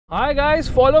Hi guys,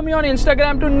 follow me on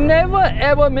Instagram to never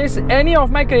ever miss any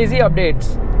of my crazy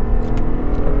updates.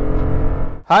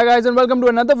 Hi guys and welcome to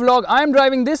another vlog. I am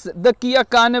driving the Kia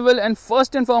Carnival, and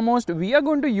first and foremost we are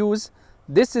going to use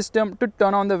this system to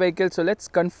turn on the vehicle. So let's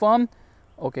confirm.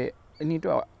 Okay, I need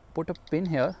to put a pin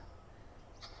here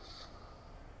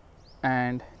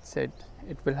and it said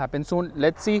it will happen soon.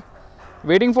 Let's see,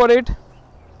 waiting for it.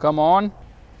 Come on.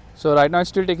 So right now it's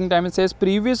still taking time. It says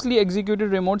previously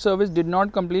executed remote service did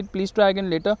not complete, please try again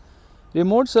later.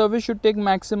 Remote service should take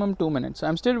maximum 2 minutes. So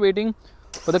I'm still waiting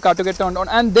for the car to get turned on,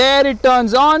 and there it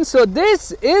turns on. So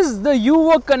this is the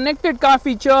UO connected car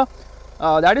feature.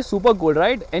 That is super cool,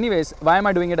 right? Anyways, why am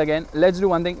I doing it again? Let's do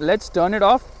one thing, let's turn it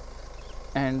off.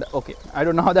 And okay, I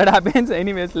don't know how that happens.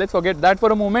 Anyways, let's forget that for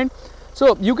a moment.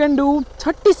 So you can do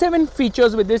 37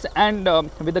 features with this, and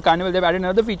with the Carnival they've added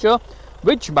another feature,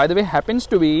 which by the way happens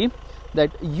to be that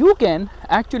you can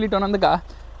actually turn on the car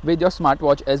with your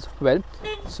smartwatch as well.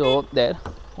 So there,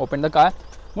 open the car.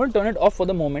 I'm going to turn it off for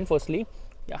the moment. Firstly,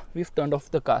 yeah, we've turned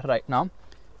off the car right now,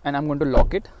 and I'm going to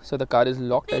lock it, so the car is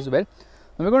locked as well.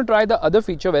 Now we're going to try the other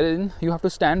feature wherein you have to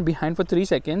stand behind for 3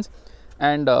 seconds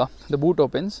and the boot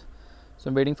opens. So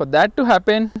I'm waiting for that to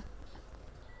happen.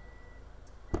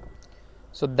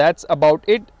 So that's about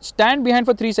it. Stand behind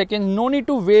for 3 seconds, no need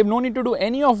to wave, no need to do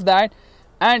any of that,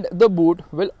 and the boot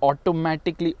will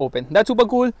automatically open. That's super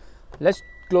cool. Let's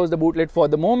close the boot lid for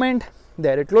the moment.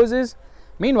 There it closes.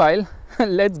 Meanwhile,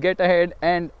 let's get ahead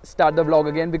and start the vlog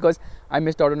again, because I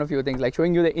missed out on a few things like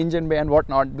showing you the engine bay and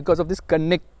whatnot because of this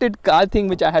connected car thing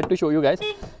which I had to show you guys.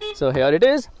 So here it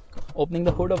is, opening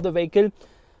the hood of the vehicle,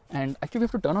 and actually we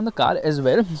have to turn on the car as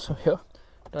well. So here,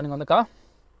 turning on the car,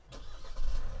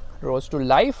 rose to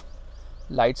life,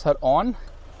 lights are on,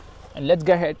 and let's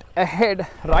get ahead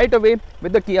right away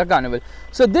with the Kia Carnival.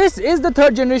 So this is the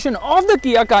third generation of the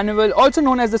Kia Carnival, also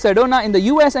known as the Sedona in the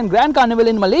US and Grand Carnival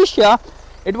in Malaysia.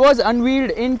 It was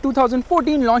unveiled in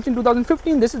 2014, launched in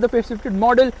 2015. This is the facelifted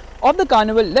model of the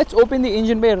Carnival. Let's open the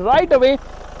engine bay right away.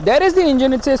 There is the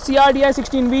engine. It says CRDI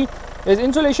 16V. There's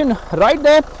insulation right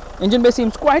there. Engine bay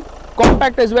seems quite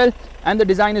compact as well, and the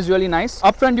design is really nice.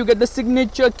 Up front you get the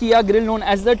signature Kia grille known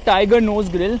as the Tiger Nose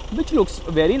grille, which looks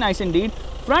very nice indeed.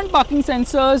 Front parking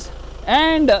sensors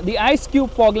and the ice cube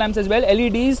fog lamps as well,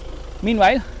 LEDs.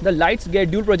 Meanwhile, the lights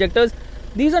get dual projectors.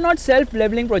 These are not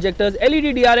self-leveling projectors,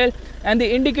 LED DRL, and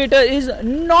the indicator is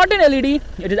not an LED,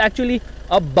 it is actually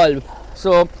a bulb.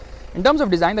 So in terms of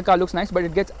design, the car looks nice, but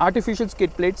it gets artificial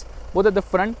skid plates both at the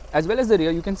front as well as the rear.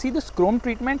 You can see this chrome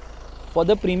treatment for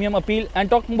the premium appeal.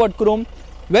 And talking about chrome,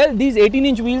 well, these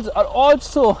 18-inch wheels are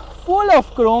also full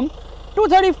of chrome.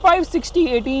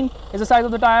 235/60/18 is the size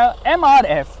of the tire,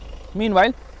 MRF.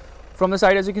 Meanwhile, from the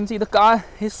side, as you can see, the car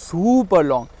is super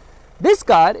long. This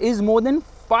car is more than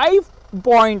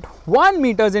 5.1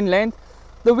 meters in length.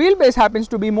 The wheelbase happens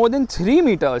to be more than 3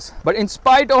 meters. But in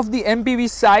spite of the MPV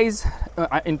size,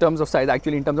 in terms of size,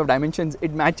 actually in terms of dimensions,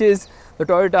 it matches the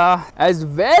Toyota as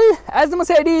well as the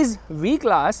Mercedes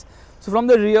V-Class. So from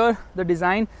the rear, the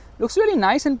design looks really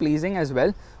nice and pleasing as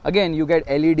well. Again, you get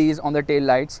LEDs on the tail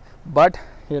lights, but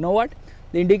you know what?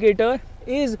 The indicator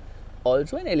is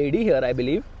also an LED here, I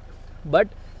believe. But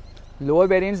lower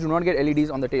variants do not get LEDs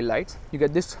on the tail lights. You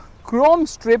get this chrome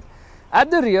strip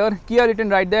at the rear. Kia written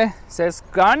right there, says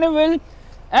Carnival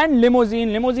and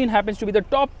Limousine. Limousine happens to be the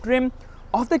top trim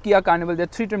of the Kia Carnival. There are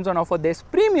 3 trims on offer. There's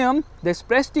Premium, there's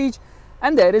Prestige,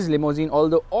 and there is Limousine.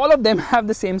 Although all of them have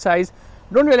the same size.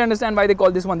 Don't really understand why they call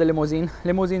this one the Limousine.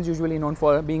 Limousine is usually known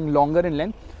for being longer in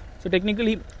length. So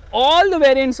technically, all the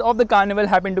variants of the Carnival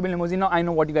happen to be Limousine. Now I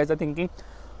know what you guys are thinking.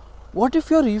 What if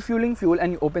you're refueling fuel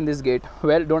and you open this gate?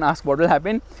 Well, don't ask what will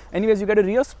happen. Anyways, you get a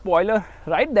rear spoiler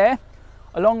right there,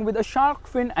 along with a shark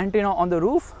fin antenna on the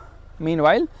roof.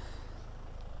 Meanwhile,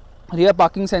 rear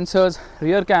parking sensors,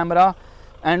 rear camera,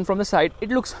 and from the side, it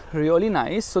looks really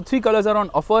nice. So 3 colors are on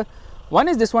offer. One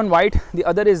is this one, white. The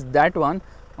other is that one.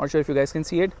 Not sure if you guys can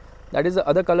see it. That is the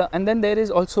other color, and then there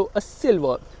is also a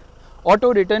silver.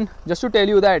 Auto written, just to tell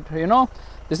you that, you know,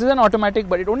 this is an automatic,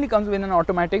 but it only comes with an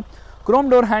automatic. Chrome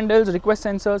door handles, request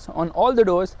sensors on all the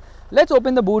doors. Let's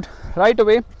open the boot right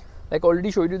away. Like I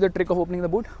already showed you the trick of opening the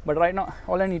boot, but right now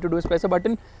all I need to do is press a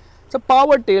button. It's a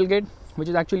powered tailgate, which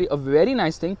is actually a very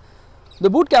nice thing. The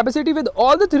boot capacity with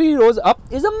all the 3 rows up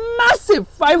is a massive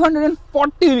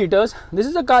 540 liters. This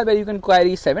is a car where you can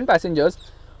carry 7 passengers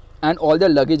and all their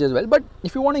luggage as well. But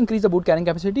if you want to increase the boot carrying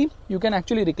capacity, you can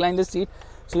actually recline the seat.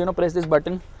 So you know, press this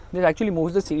button, this actually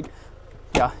moves the seat.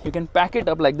 Yeah, you can pack it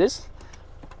up like this,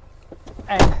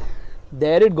 and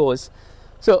there it goes.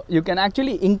 So you can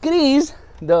actually increase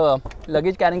the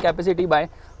luggage carrying capacity by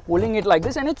pulling it like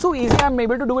this, and it's so easy. I'm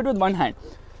able to do it with one hand.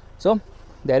 So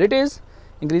there it is,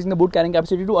 increasing the boot carrying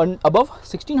capacity to above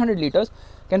 1600 liters.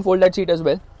 Can fold that seat as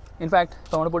well. In fact,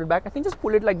 if I want to put it back, I can just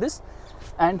pull it like this,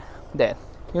 and there,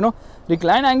 you know,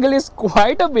 recline angle is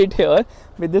quite a bit here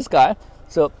with this car.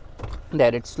 So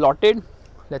there, it's slotted.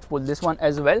 Let's pull this one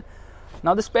as well.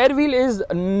 Now the spare wheel is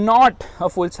not a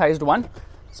full-sized one.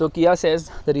 So Kia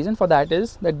says the reason for that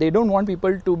is that they don't want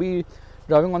people to be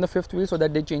driving on the fifth wheel, so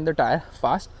that they change the tire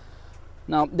fast.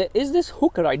 Now there is this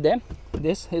hook right there.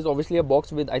 This is obviously a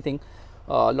box with, I think,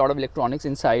 a lot of electronics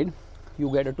inside.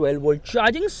 You get a 12-volt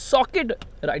charging socket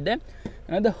right there,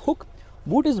 and the hook.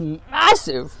 Boot is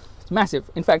massive. It's massive.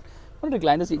 In fact, if you want to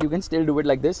recline the seat, you can still do it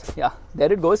like this. Yeah,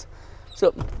 there it goes.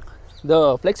 So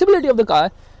the flexibility of the car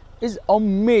is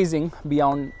amazing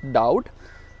beyond doubt.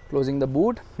 Closing the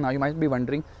boot. Now you might be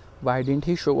wondering, why didn't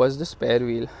he show us the spare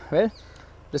wheel? Well,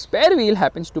 the spare wheel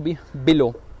happens to be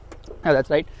below. Yeah, that's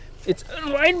right. It's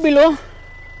right below.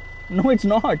 No, it's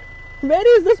not.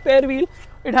 Where is the spare wheel?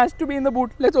 It has to be in the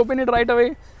boot. Let's open it right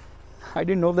away. I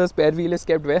didn't know the spare wheel is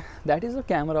kept where. That is the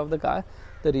camera of the car,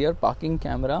 the rear parking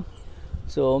camera.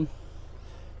 So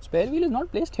spare wheel is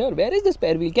not placed here. Where is the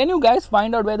spare wheel? Can you guys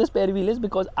find out where the spare wheel is?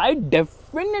 Because I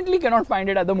definitely cannot find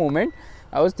it at the moment.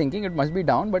 I was thinking it must be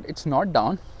down, but it's not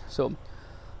down. So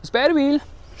the spare wheel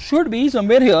should be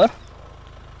somewhere here.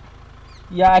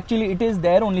 Yeah, actually it is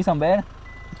there only somewhere.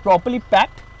 It's properly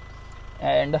packed,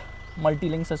 and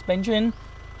multi-link suspension.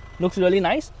 Looks really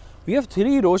nice. We have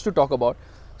 3 rows to talk about.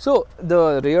 So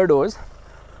the rear doors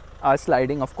are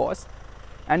sliding, of course,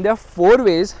 and there are 4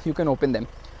 ways you can open them.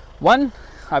 One,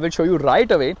 I will show you right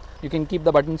away. You can keep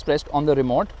the buttons pressed on the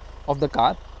remote of the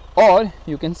car, or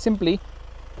you can simply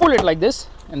pull it like this,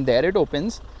 and there it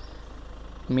opens.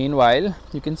 Meanwhile,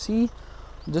 you can see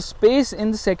the space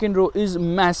in the second row is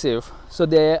massive. So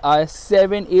there are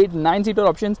 7, 8, 9 seater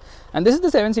options, and this is the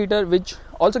 7 seater, which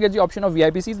also gets the option of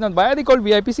VIP seats. Now why are they called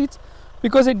VIP seats?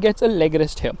 Because it gets a leg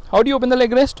rest here. How do you open the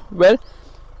leg rest? Well,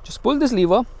 just pull this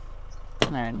lever,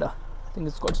 and I think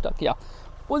it's got stuck. Yeah,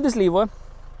 pull this lever.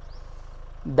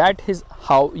 That is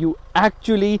how you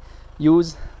actually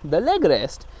use the leg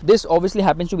rest. This obviously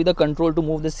happens to be the control to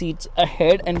move the seats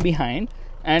ahead and behind,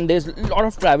 and there's a lot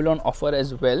of travel on offer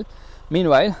as well.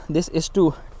 Meanwhile, this is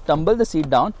to tumble the seat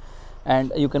down,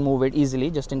 and you can move it easily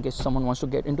just in case someone wants to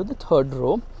get into the third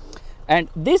row. And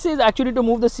this is actually to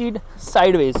move the seat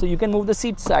sideways, so you can move the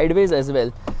seat sideways as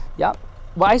well. Yeah,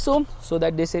 why so? So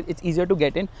that they say it's easier to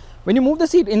get in. When you move the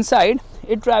seat inside,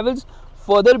 it travels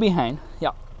further behind.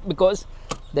 Yeah, because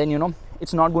then, you know,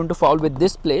 it's not going to foul with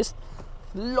this place.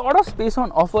 Lot of space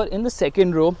on offer in the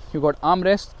second row. You got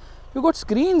armrests, you got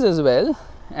screens as well,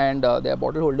 and there are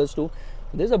bottle holders too.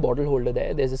 There's a bottle holder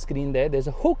there, there's a screen there, there's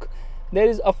a hook, there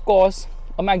is of course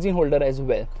a magazine holder as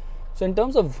well. So in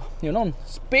terms of, you know,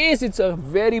 space, it's a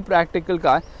very practical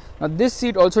car. Now this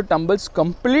seat also tumbles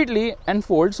completely and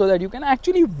folds so that you can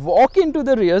actually walk into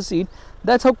the rear seat.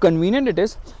 That's how convenient it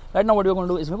is. Right now what we're going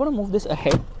to do is we're going to move this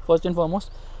ahead. First and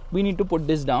foremost, we need to put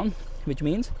this down, which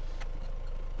means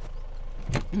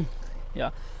yeah,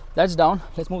 that's down.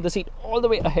 Let's move the seat all the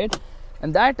way ahead,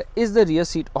 and that is the rear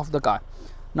seat of the car.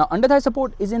 Now under thigh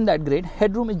support isn't that great,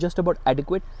 headroom is just about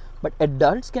adequate, but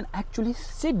adults can actually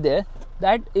sit there.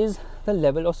 That is the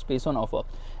level of space on offer.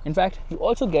 In fact, you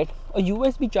also get a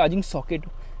USB charging socket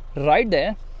right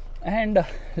there, and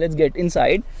let's get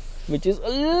inside, which is a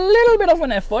little bit of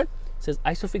an effort. It says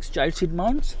ISOFIX child seat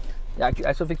mounts. Actually,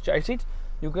 ISOFIX child seats,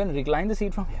 you can recline the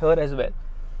seat from here as well.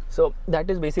 So that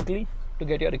is basically to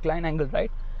get your recline angle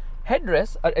right.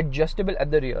 Headrests are adjustable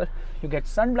at the rear. You get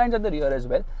sun blinds at the rear as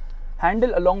well.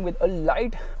 Handle along with a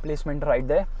light placement right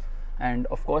there, and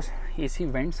of course AC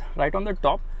vents right on the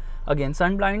top. Again,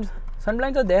 sun blinds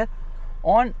are there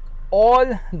on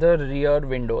all the rear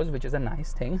windows, which is a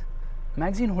nice thing.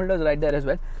 Magazine holders right there as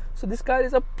well. So this car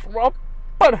is a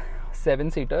proper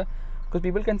 7-seater, because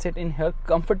people can sit in here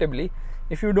comfortably.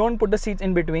 If you don't put the seats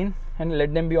in between and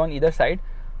let them be on either side,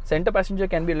 center passenger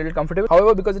can be a little comfortable.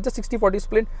 However, because it's a 60-40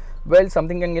 split, well,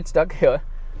 something can get stuck here.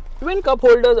 Twin cup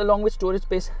holders along with storage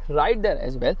space right there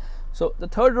as well. So the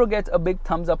third row gets a big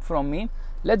thumbs up from me.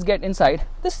 Let's get inside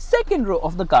the second row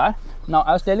of the car. Now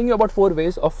I was telling you about 4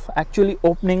 ways of actually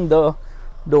opening the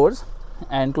doors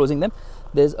and closing them.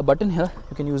 There's a button here,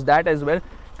 you can use that as well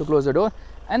to close the door,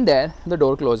 and there the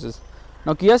door closes.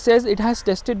 Now Kia says it has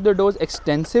tested the doors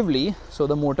extensively, so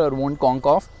the motor won't conk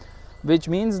off, which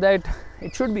means that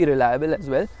it should be reliable as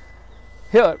well.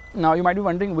 Here, now you might be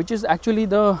wondering which is actually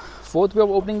the 4th way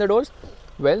of opening the doors.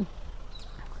 Well,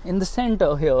 in the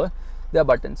center here there are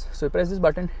buttons, so you press this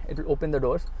button, it will open the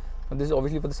doors. Now, this is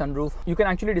obviously for the sunroof. You can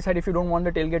actually decide if you don't want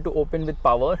the tailgate to open with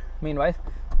power. Meanwhile,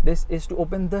 This is to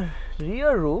open the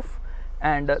rear roof,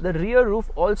 and the rear roof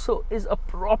also is a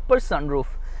proper sunroof.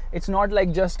 It's not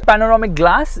like just panoramic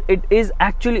glass, it is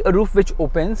actually a roof which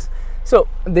opens. So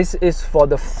this is for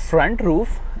the front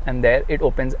roof, and there it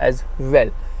opens as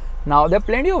well. Now there are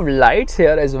plenty of lights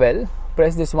here as well.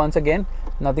 Press this once again,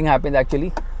 nothing happens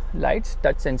actually. Lights,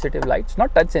 touch sensitive lights,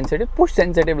 not touch sensitive, push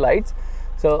sensitive lights.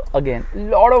 So again,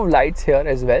 lot of lights here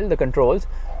as well. The controls,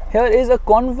 here is a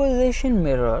conversation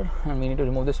mirror, and we need to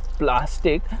remove this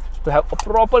plastic to have a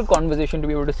proper conversation, to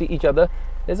be able to see each other.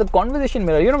 There's a conversation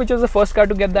mirror, you know, which was the first car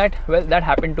to get that. Well, that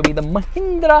happened to be the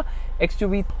Mahindra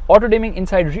XUV. Auto dimming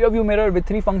inside rear view mirror with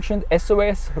 3 functions: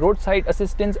 SOS, roadside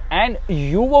assistance, and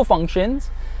UVO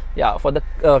functions. Yeah, for the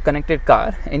connected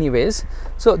car. Anyways,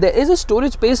 so there is a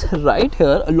storage space right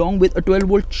here, along with a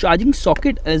 12-volt charging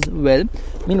socket as well.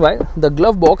 Meanwhile, the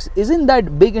glove box isn't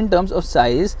that big in terms of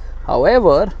size.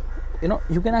 However, you know,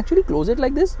 you can actually close it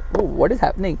like this. Oh, what is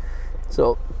happening?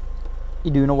 So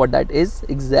do you know what that is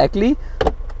exactly?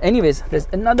 Anyways, there's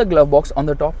another glove box on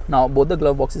the top. Now both the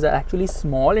glove boxes are actually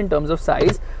small in terms of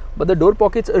size, but the door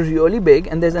pockets are really big,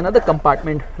 and there's another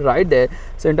compartment right there.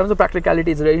 So in terms of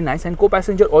practicality, it's really nice. And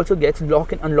co-passenger also gets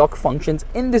lock and unlock functions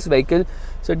in this vehicle,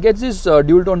 so it gets this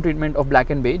dual tone treatment of black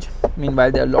and beige.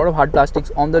 Meanwhile, there are a lot of hard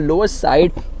plastics on the lower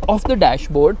side of the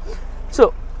dashboard.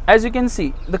 So as you can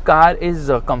see, the car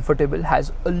is comfortable,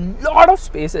 has a lot of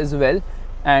space as well.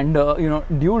 And you know,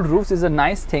 dual roofs is a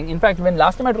nice thing. In fact, when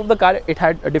last time I drove the car, it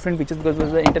had different features because it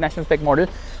was an international spec model.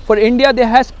 For India, they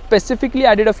have specifically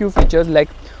added a few features, like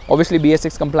obviously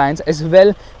BS6 compliance, as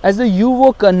well as the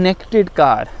UVO connected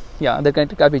car. Yeah, the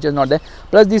connected car feature is not there.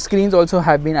 Plus these screens also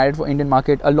have been added for Indian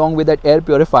market, along with that air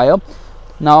purifier.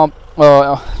 Now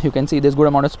you can see there's good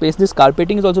amount of space. This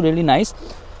carpeting is also really nice,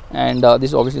 and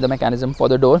this is obviously the mechanism for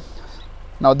the door.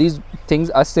 Now these things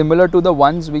are similar to the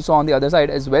ones we saw on the other side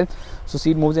as well. So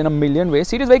seat moves in a million ways.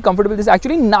 Seat is very comfortable. This is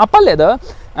actually Napa leather,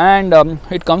 and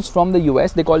it comes from the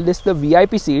US. They call this the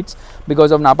VIP seats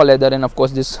because of Napa leather, and of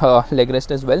course this leg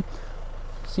rest as well.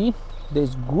 See,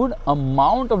 there's good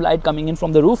amount of light coming in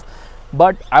from the roof,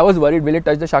 but I was worried, will it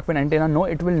touch the shark fin antenna? No,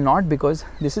 it will not, because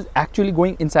this is actually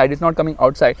going inside. It's not coming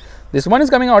outside. This one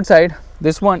is coming outside,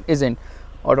 this one isn't.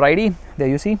 Alrighty, there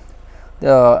you see.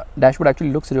 The dashboard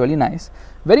actually looks really nice,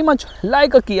 very much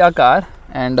like a Kia car,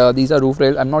 and these are roof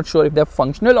rails. I'm not sure if they're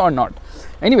functional or not.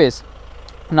 Anyways,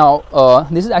 now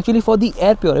this is actually for the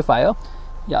air purifier.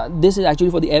 Yeah, this is actually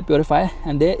for the air purifier,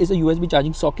 and there is a USB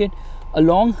charging socket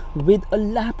along with a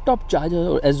laptop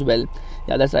charger as well.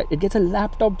 Yeah, that's right, it gets a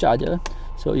laptop charger,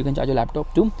 so you can charge your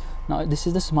laptop too. Now this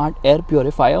is the smart air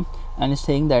purifier, and it's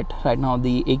saying that right now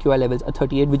the AQI levels are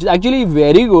 38, which is actually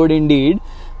very good indeed.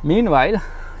 Meanwhile,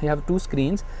 you have 2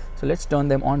 screens, so let's turn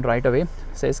them on right away. It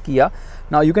says Kia.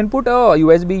 Now you can put a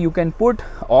USB, you can put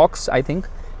aux, I think.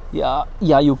 Yeah,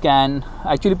 you can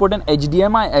actually put an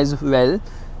HDMI as well.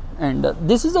 And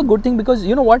this is a good thing, because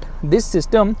you know what, this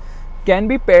system can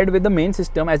be paired with the main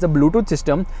system as a Bluetooth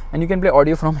system, and you can play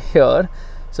audio from here.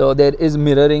 So there is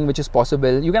mirroring which is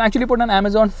possible. You can actually put an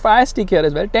Amazon Fire Stick here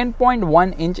as well.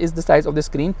 10.1 inch is the size of the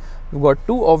screen. We've got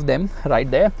 2 of them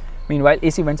right there. Meanwhile,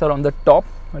 AC vents are on the top.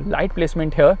 Light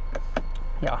placement here.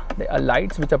 Yeah, there are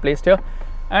lights which are placed here,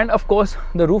 and of course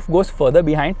the roof goes further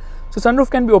behind, so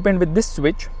sunroof can be opened with this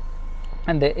switch,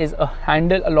 and there is a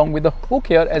handle along with the hook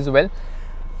here as well.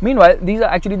 Meanwhile, these are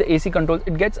actually the AC controls.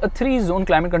 It gets a 3-zone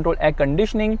climate control air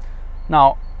conditioning.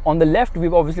 Now on the left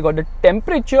we've obviously got the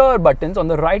temperature buttons, on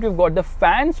the right we've got the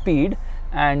fan speed,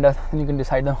 and then you can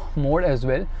decide the mode as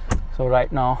well. So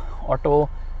right now auto,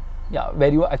 yeah,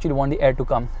 where you actually want the air to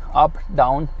come, up,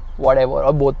 down, whatever,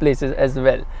 or both places as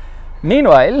well.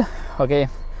 Meanwhile, okay,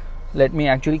 let me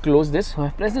actually close this. So I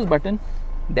press this button,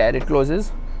 there it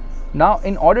closes. Now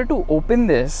in order to open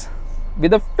this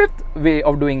with a 5th way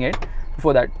of doing it,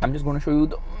 before that I'm just going to show you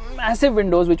the massive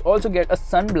windows, which also get a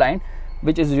sun blind,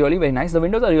 which is really very nice. The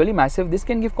windows are really massive. This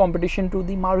can give competition to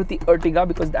the Maruti Ertiga,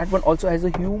 because that one also has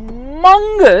a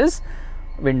humongous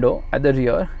window at the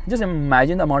rear. Just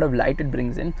imagine the amount of light it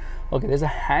brings in. Okay, there's a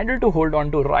handle to hold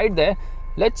on to right there.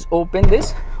 Let's open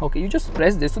this. Okay, you just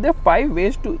press this. So there are 5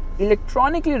 ways to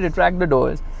electronically retract the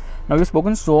doors. Now we've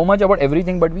spoken so much about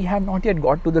everything, but we have not yet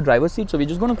got to the driver's seat, so we're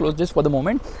just going to close this for the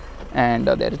moment, and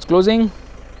there it's closing.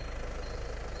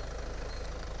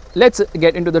 Let's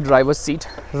get into the driver's seat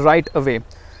right away.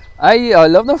 I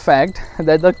love the fact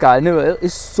that the Carnival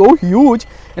is so huge.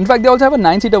 In fact, they also have a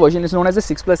 9-seater version. It's known as a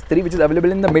 6+3, which is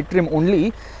available in the mid-trim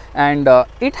only, and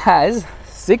it has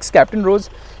 6 captain rows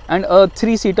and a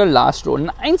 3-seater last row.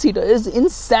 9-seater is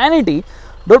insanity.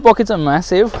 Door pockets are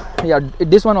massive. Yeah,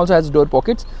 this one also has door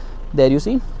pockets. There you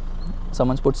see,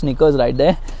 someone's put sneakers right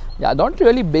there. Yeah, not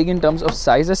really big in terms of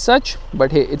size as such,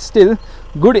 but hey, it's still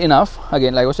good enough.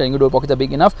 Again, like I was telling you, door pockets are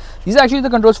big enough. These are actually the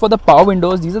controls for the power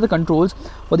windows. These are the controls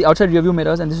for the outside rear view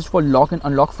mirrors, and this is for lock and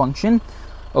unlock function.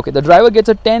 Okay, the driver gets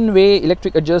a 10-way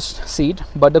electric adjust seat,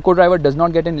 but the co-driver does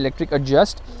not get an electric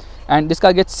adjust. And this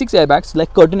car gets 6 airbags,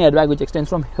 like curtain airbag, which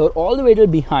extends from here all the way till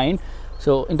behind.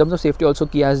 So in terms of safety also,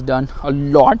 Kia has done a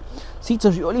lot. Seats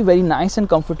are really very nice and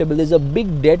comfortable. There's a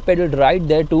big dead pedal right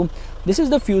there too. This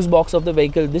is the fuse box of the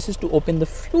vehicle. This is to open the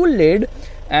fuel lid,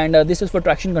 and this is for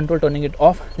traction control, turning it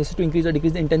off. This is to increase or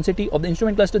decrease the intensity of the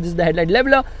instrument cluster. This is the headlight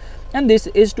leveler, and this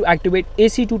is to activate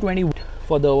AC 220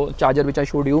 for the charger, which I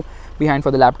showed you behind for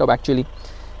the laptop actually.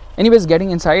 Anyways, getting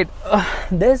inside,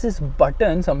 there's this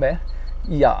button somewhere.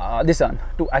 Yeah, this one,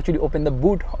 to actually open the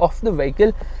boot of the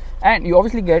vehicle. And you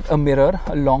obviously get a mirror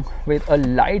along with a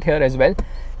light here as well,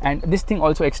 and this thing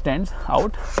also extends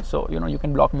out, so you know you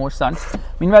can block more sun.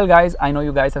 Meanwhile guys, I know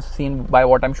you guys have seen by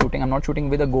what I'm shooting. I'm not shooting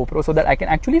with a GoPro so that I can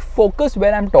actually focus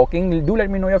where I'm talking. Do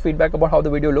let me know your feedback about how the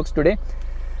video looks today.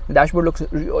 The dashboard looks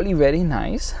really very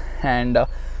nice, and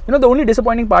you know, the only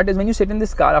disappointing part is when you sit in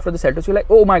this car after the Seltos, you're like,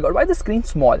 oh my god, why is the screen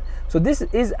small? So this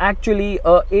is actually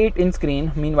a 8-inch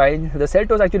screen. Meanwhile, the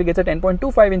Seltos actually gets a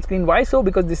 10.25-inch screen. Why so?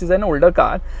 Because this is an older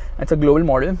car. It's a global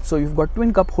model. So you've got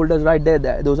twin cup holders right there.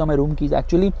 Those are my room keys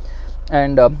actually.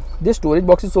 And this storage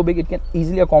box is so big, it can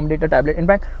easily accommodate a tablet. In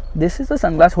fact, this is a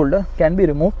sunglass holder, can be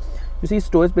removed. You see,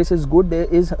 storage space is good. There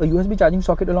is a USB charging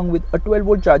socket along with a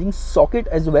 12-volt charging socket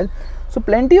as well. So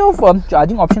plenty of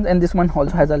charging options, and this one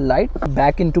also has a light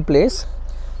back into place.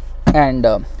 And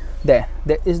there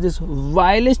is this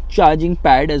wireless charging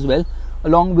pad as well,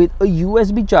 along with a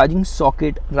USB charging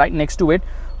socket right next to it.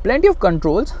 Plenty of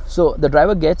controls. So the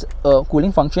driver gets a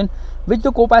cooling function, which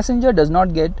the co-passenger does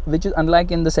not get, which is unlike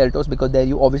in the Seltos, because there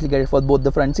you obviously get it for both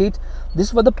the front seats. This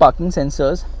is for the parking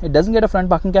sensors. It doesn't get a front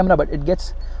parking camera, but it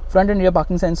gets front and rear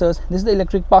parking sensors. This is the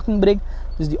electric parking brake.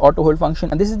 This is the auto hold function,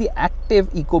 and this is the active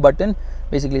eco button.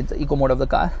 Basically, it's the eco mode of the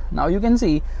car. Now you can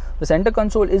see the center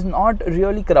console is not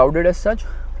really crowded as such.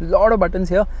 A lot of buttons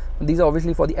here. These are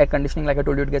obviously for the air conditioning. Like I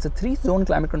told you, it gets a 3-zone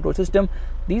climate control system.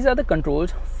 These are the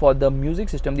controls for the music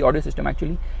system, the audio system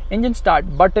actually. Engine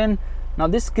start button. Now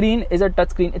this screen is a touch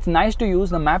screen. It's nice to use.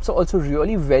 The maps are also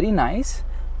really very nice,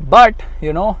 but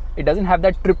you know, it doesn't have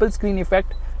that triple screen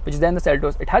effect which is there in the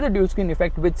Seltos. It has a dual screen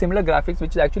effect with similar graphics,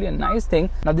 which is actually a nice thing.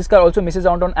 Now this car also misses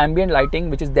out on ambient lighting,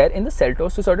 which is there in the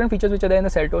Seltos. So certain features which are there in the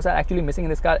Seltos are actually missing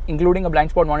in this car, including a blind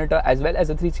spot monitor as well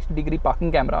as a 360-degree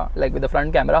parking camera, like with the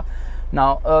front camera.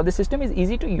 Now the system is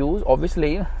easy to use.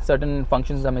 Obviously certain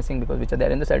functions are missing because which are there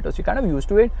in the Seltos. You're kind of used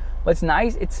to it, but it's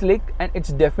nice, it's slick, and it's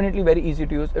definitely very easy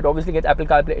to use. It obviously gets Apple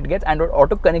CarPlay, it gets Android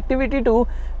Auto connectivity too,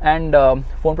 and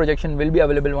phone projection will be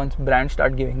available once brands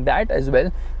start giving that as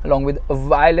well, along with a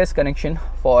wireless connection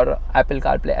for Apple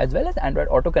CarPlay as well as Android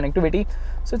Auto connectivity.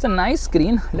 So it's a nice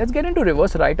screen. Let's get into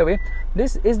reverse right away.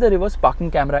 This is the reverse parking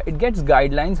camera. It gets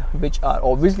guidelines which are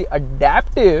obviously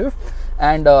adaptive,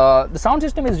 and the sound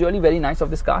system is really very nice of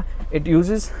this car. It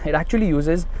actually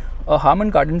uses a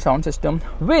Harman Kardon sound system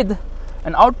with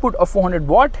an output of 400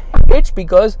 watt, 8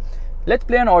 speakers. Let's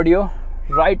play an audio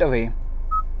right away.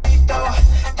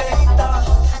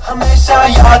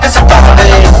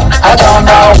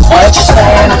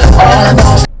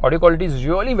 Audio quality is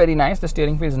really very nice. The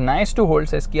steering feels nice to hold,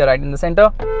 says Kia right in the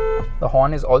center. The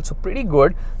horn is also pretty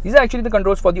good. These are actually the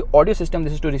controls for the audio system.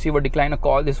 This is to receive or decline a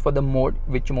call. This is for the mode,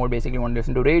 which mode basically you want to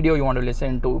listen to radio, you want to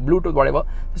listen to Bluetooth, whatever.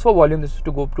 This is for volume. This is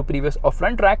to go to previous or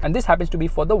front track, and this happens to be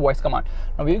for the voice command.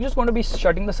 Now we're just going to be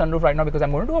shutting the sunroof right now because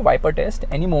I'm going to do a wiper test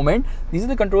any moment. These are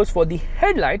the controls for the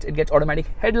headlights. It gets automatic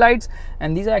headlights,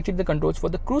 and these are actually the controls for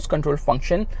the cruise control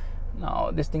function.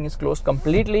 Now this thing is closed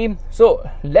completely, so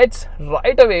let's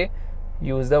right away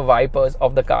use the wipers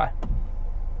of the car.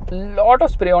 Lot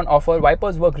of spray on offer.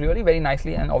 Wipers work really very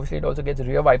nicely, and obviously it also gets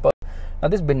rear wiper. Now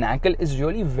this binacle is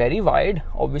really very wide.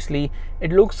 Obviously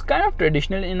it looks kind of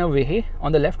traditional in a way.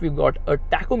 On the left we've got a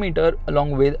tachometer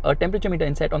along with a temperature meter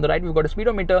inside. On the right we've got a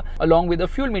speedometer along with a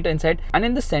fuel meter inside, and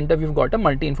in the center we've got a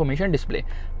multi-information display.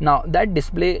 Now that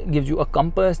display gives you a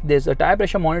compass. There's a tire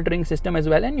pressure monitoring system as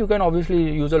well, and you can obviously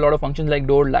use a lot of functions like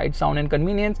door, light, sound, and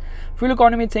convenience. Fuel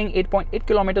economy is saying 8.8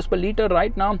 kilometers per liter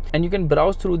right now, and you can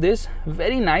browse through this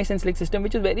very nice and slick system,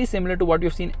 which is very similar to what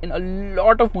you've seen in a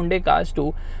lot of Hyundai cars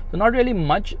too. So not really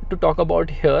much to talk about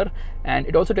here. And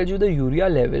it also tells you the urea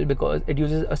level because it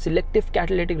uses a selective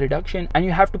catalytic reduction, and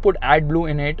you have to put AdBlue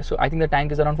in it. So I think the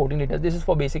tank is around 14 liters. This is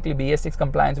for basically BS6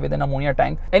 compliance with an ammonia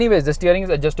tank. Anyways, the steering is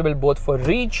adjustable both for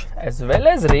reach as well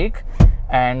as rake,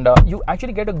 and you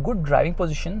actually get a good driving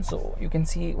position, so you can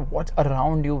see what's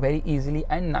around you very easily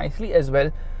and nicely as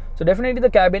well. So So definitely the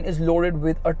cabin is loaded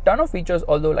with a ton of features,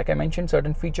 although like I mentioned,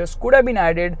 certain features could have been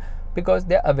added because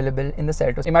they're available in the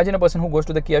Seltos. Imagine a person who goes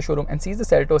to the Kia showroom and sees the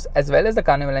Seltos as well as the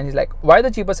Carnival and he's like, why the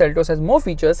cheaper Seltos has more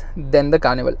features than the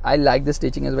Carnival? I like the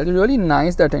stitching as well. It's really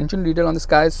nice. The attention detail on this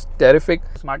car is terrific.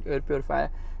 Smart air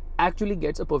purifier actually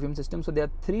gets a perfume system. So there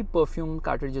are 3 perfume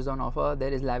cartridges on offer.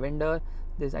 There is lavender,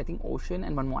 there's I think ocean,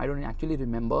 and one more I don't actually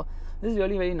remember. This is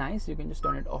really very nice. You can just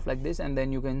turn it off like this and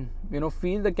then you can,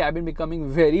 feel the cabin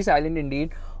becoming very silent indeed.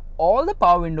 All the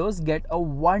power windows get a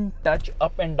one touch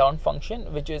up and down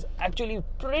function, which is actually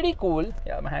pretty cool.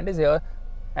 Yeah, my hand is here,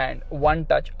 and one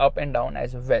touch up and down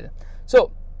as well.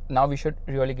 So now we should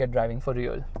really get driving for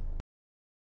real.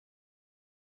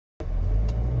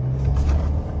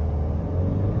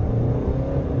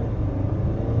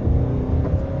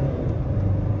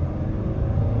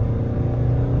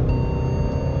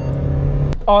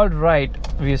 Alright,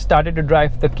 we started to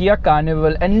drive the Kia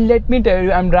Carnival, and let me tell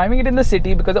you, I'm driving it in the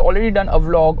city because I've already done a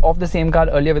vlog of the same car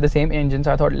earlier with the same engine.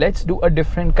 So I thought, let's do a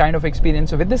different kind of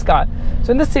experience with this car.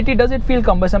 So in the city, does it feel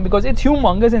cumbersome? Because it's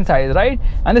humongous in size, right?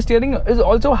 And the steering is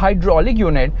also a hydraulic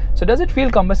unit. So does it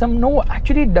feel cumbersome? No,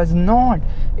 actually it does not.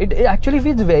 It actually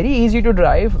feels very easy to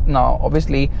drive now,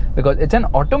 obviously, because it's an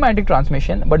automatic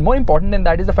transmission. But more important than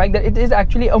that is the fact that it is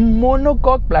actually a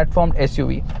monocoque platformed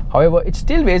SUV. However, it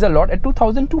still weighs a lot at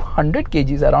 2,200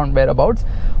 kgs around whereabouts,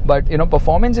 but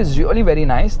performance is really very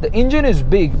nice. The engine is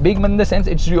big in the sense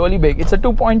it's really big. It's a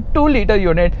 2.2 liter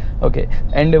unit. Okay,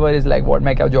 Endeavour is like, what,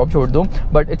 main kya job chhod do,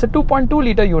 but it's a 2.2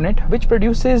 liter unit which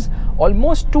produces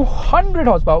almost 200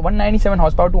 horsepower, 197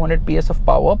 horsepower, 200 PS of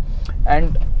power.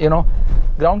 And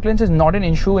ground clearance is not an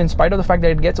issue in spite of the fact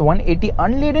that it gets 180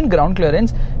 unladen ground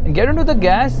clearance. And get into the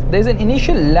gas, there's an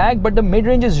initial lag, but the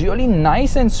mid-range is really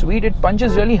nice and sweet. It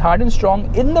punches really hard and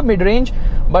strong in the mid-range,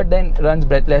 but then runs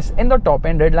breathless in the top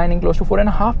end, redlining close to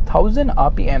 4,500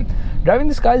 RPM. Driving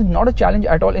this car is not a challenge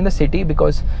at all in the city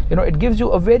because it gives you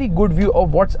a very good view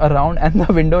of what's around, and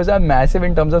the windows are massive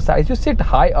in terms of size. You sit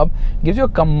high up, gives you a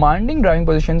commanding driving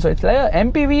position. So it's like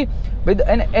an MPV with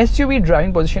an SUV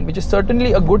driving position, which is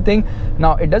certainly a good thing.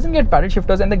 Now it doesn't get paddle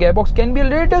shifters, and the gearbox can be a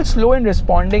little slow in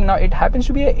responding. Now it happens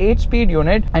to be an 8-speed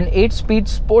unit, an 8-speed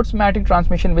sportsmatic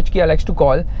transmission, which Kia likes to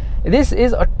call. This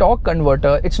is a torque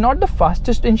converter. It's not the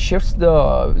fastest in shifts.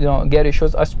 The gear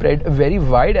ratios are spread very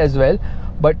wide as well.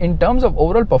 But in terms of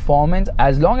overall performance,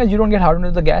 as long as you don't get hard onto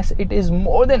the gas, it is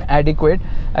more than adequate.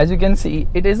 As you can see,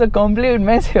 it is a complete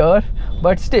mess here,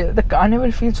 but still the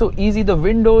Carnival feels so easy. The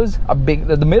windows are big,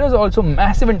 the mirrors are also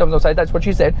massive in terms of size. That's what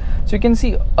she said. So you can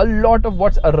see a lot of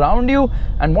what's around you,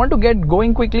 and want to get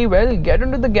going quickly, well, get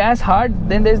into the gas hard,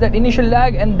 then there's that initial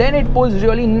lag, and then it pulls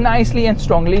really nicely and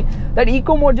strongly. That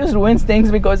eco mode just ruins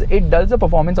things because it dulls the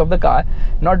performance of the car,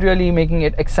 not really making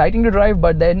it exciting to drive.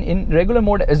 But then in regular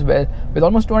mode as well, with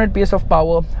almost 200 PS of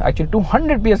power, actually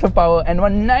 200 PS of power, and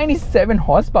 197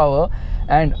 horsepower,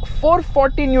 and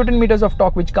 440 Newton meters of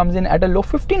torque, which comes in at a low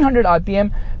 1500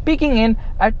 RPM, peaking in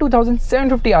at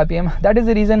 2750 RPM. That is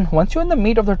the reason once you're in the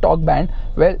meat of the torque band,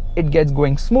 well, it gets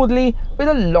going smoothly with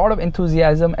a lot of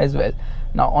enthusiasm as well.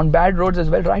 Now on bad roads as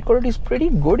well, ride quality is pretty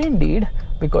good indeed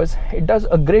because it does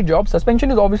a great job.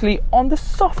 Suspension is obviously on the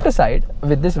softer side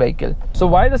with this vehicle. So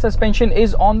while the suspension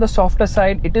is on the softer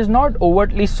side, it is not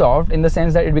overtly soft in the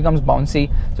sense that it becomes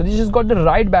bouncy. So this has got the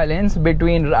right balance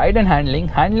between ride and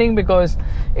handling because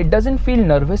it doesn't feel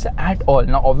nervous at all.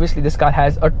 Now obviously this car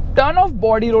has a ton of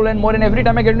body roll and more, and every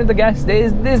time I get into the gas, there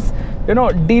is this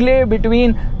delay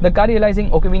between the car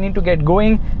realizing, okay, we need to get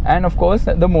going, and of course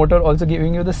the motor also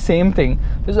giving you the same thing.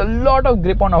 There's a lot of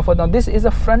grip on offer. Now this is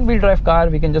a front wheel drive car.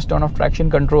 We can just turn off traction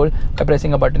control by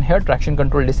pressing a button here. Traction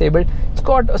control disabled. It's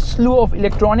got a slew of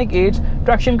electronic aids,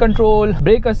 traction control,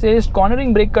 brake assist,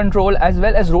 cornering brake control, as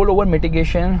well as rollover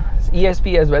mitigation,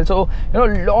 ESP as well. So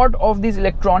a lot of these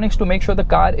electronics to make sure the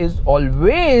car is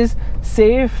always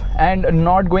safe and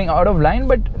not going out of line.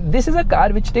 But this is a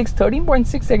car which takes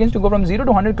 13.6 seconds to go from 0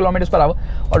 to 100 kilometers per hour.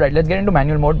 All right, let's get into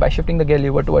manual mode by shifting the gear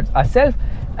lever towards ourselves,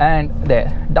 and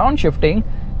there, downshifting.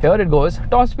 Here it goes.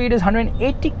 Top speed is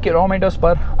 180 kilometers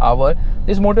per hour.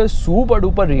 This motor is super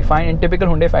duper refined in typical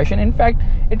Hyundai fashion. In fact,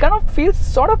 it kind of feels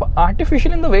sort of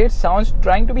artificial in the way it sounds,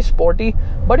 trying to be sporty,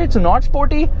 but it's not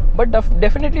sporty, but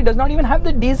definitely does not even have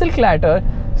the diesel clatter.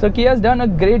 So Kia has done a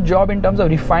great job in terms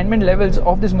of refinement levels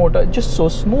of this motor. Just so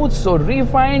smooth, so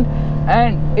refined,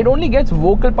 and it only gets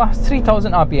vocal past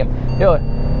 3000 RPM. Here,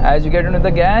 as you get into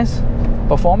the gas,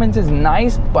 performance is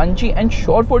nice, punchy, and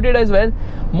sure-footed as well.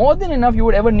 More than enough you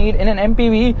would ever need in an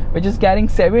MPV which is carrying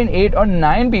 7, 8 or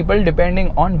 9 people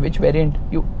depending on which variant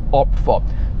you opt for.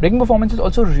 Braking performance is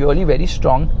also really very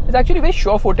strong. It's actually very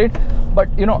sure-footed, but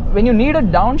you know, when you need a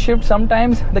downshift,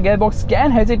 sometimes the gearbox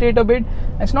can hesitate a bit.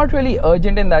 It's not really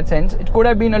urgent in that sense. It could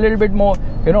have been a little bit more,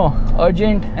 you know,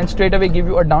 urgent and straight away give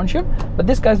you a downshift. But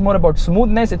this car is more about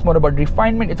smoothness. It's more about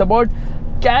refinement. It's about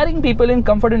carrying people in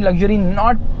comfort and luxury,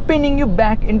 not pinning you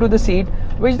back into the seat,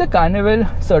 which the Carnival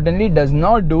certainly does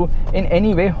not do in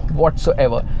any way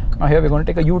whatsoever. Now here we're going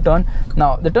to take a U-turn.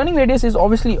 Now the turning radius is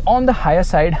obviously on the higher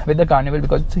side with the Carnival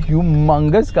because it's a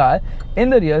humongous car in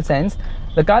the real sense.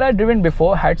 The car I'd driven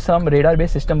before had some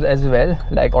radar-based systems as well,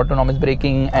 like autonomous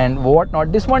braking and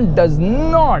whatnot. This one does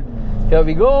not. Here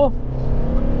we go.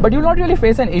 But you'll not really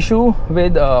face an issue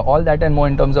with all that and more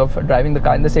in terms of driving the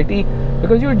car in the city,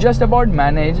 because you'll just about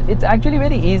manage. It's actually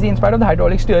very easy in spite of the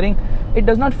hydraulic steering. It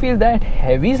does not feel that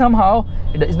heavy somehow.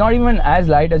 It is not even as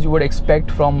light as you would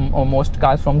expect from most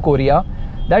cars from Korea.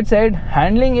 That said,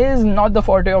 handling is not the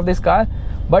forte of this car,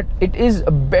 but it is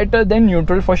better than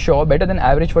neutral for sure, better than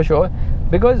average for sure,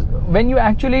 because when you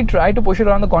actually try to push it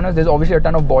around the corners, there's obviously a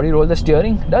ton of body roll. The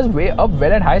steering does weigh up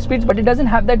well at high speeds, but it doesn't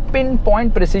have that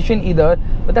pinpoint precision either.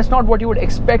 But that's not what you would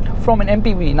expect from an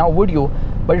MPV, now would you?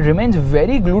 But it remains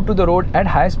very glued to the road at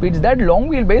high speeds. That long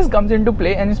wheelbase comes into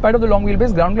play, and in spite of the long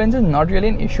wheelbase, ground clearance is not really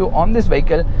an issue on this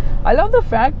vehicle. I love the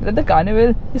fact that the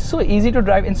Carnival is so easy to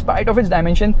drive in spite of its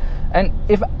dimension. And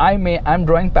if I may, I'm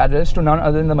drawing parallels to none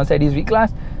other than the Mercedes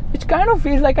V-Class, which kind of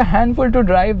feels like a handful to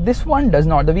drive. This one does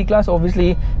not. The V-Class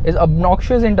obviously is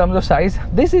obnoxious in terms of size.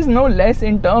 This is no less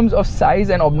in terms of size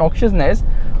and obnoxiousness.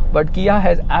 But Kia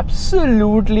has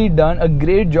absolutely done a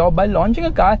great job by launching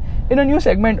a car in a new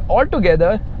segment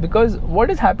altogether, because what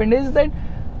has happened is that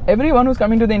everyone who's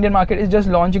coming to the Indian market is just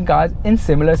launching cars in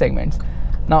similar segments.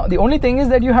 Now the only thing is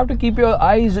that you have to keep your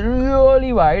eyes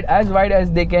really wide, as wide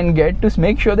as they can get, to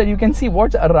make sure that you can see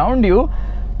what's around you,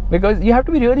 because you have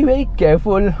to be really very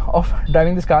careful of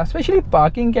driving this car. Especially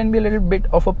parking can be a little bit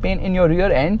of a pain in your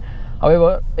rear end.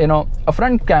 However, you know, a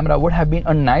front camera would have been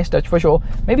a nice touch for sure.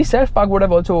 Maybe self-park would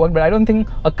have also worked, but I don't think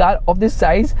a car of this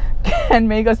size can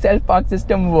make a self-park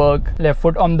system work. Left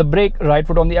foot on the brake, right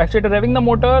foot on the accelerator, revving the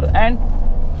motor, and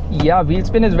yeah, wheel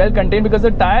spin is well contained because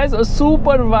the tires are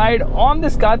super wide on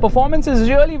this car. Performance is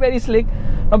really very slick.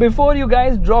 Now before you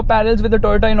guys draw parallels with the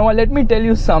Toyota Innova, let me tell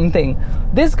you something.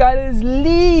 This car is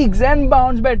leagues and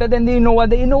bounds better than the Innova.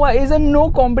 The Innova is a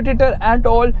no competitor at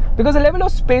all, because the level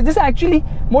of space, this is actually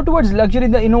more towards luxury.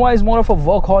 The Innova is more of a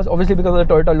workhorse, obviously because of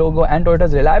the Toyota logo and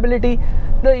Toyota's reliability.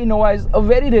 The Innova is a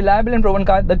very reliable and proven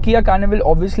car. The Kia Carnival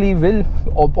obviously will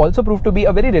also prove to be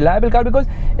a very reliable car, because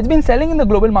it's been selling in the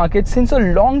global market since a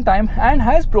long time and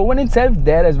has proven itself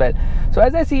there as well. So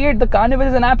as I see it, the Carnival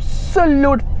is an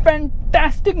absolute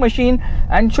fantastic machine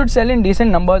and should sell in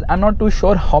decent numbers. I'm not too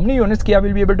sure how many units Kia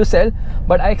will be able to sell,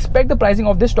 but I expect the pricing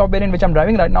of this top variant, which I'm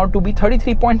driving right now, to be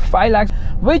 33.5 lakhs,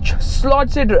 which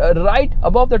slots it right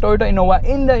above the Toyota Innova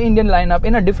in the Indian lineup,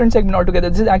 in a different segment altogether.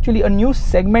 This is actually a new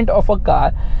segment of a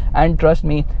car, and trust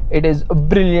me, it is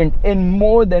brilliant in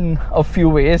more than a few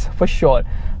ways for sure.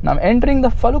 Now I'm entering the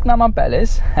Faluknama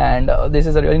Palace, and this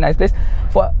is a really nice place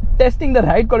for testing the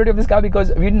ride quality of this car,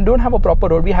 because we don't have a proper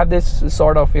road. We have this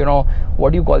sort of, you know,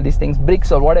 what do you call these things,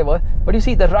 bricks or whatever, but you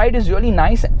see the ride is really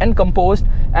nice and composed,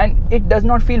 and it does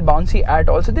not feel bouncy at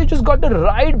all. So they just got the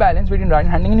right balance between ride and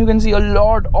handling, and you can see a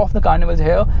lot of the Carnivals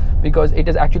here, because it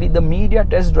is actually the media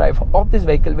test drive of this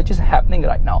vehicle which is happening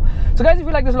right now. So guys, if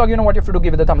you like this vlog, you know what you have to do.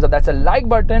 Give it a thumbs up, that's a like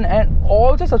button, and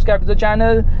also subscribe to the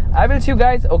channel. I will see you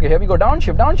guys. Okay, here we go.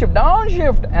 Downshift, downshift,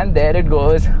 downshift, and there it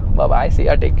goes. Bye bye, see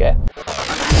ya, take care.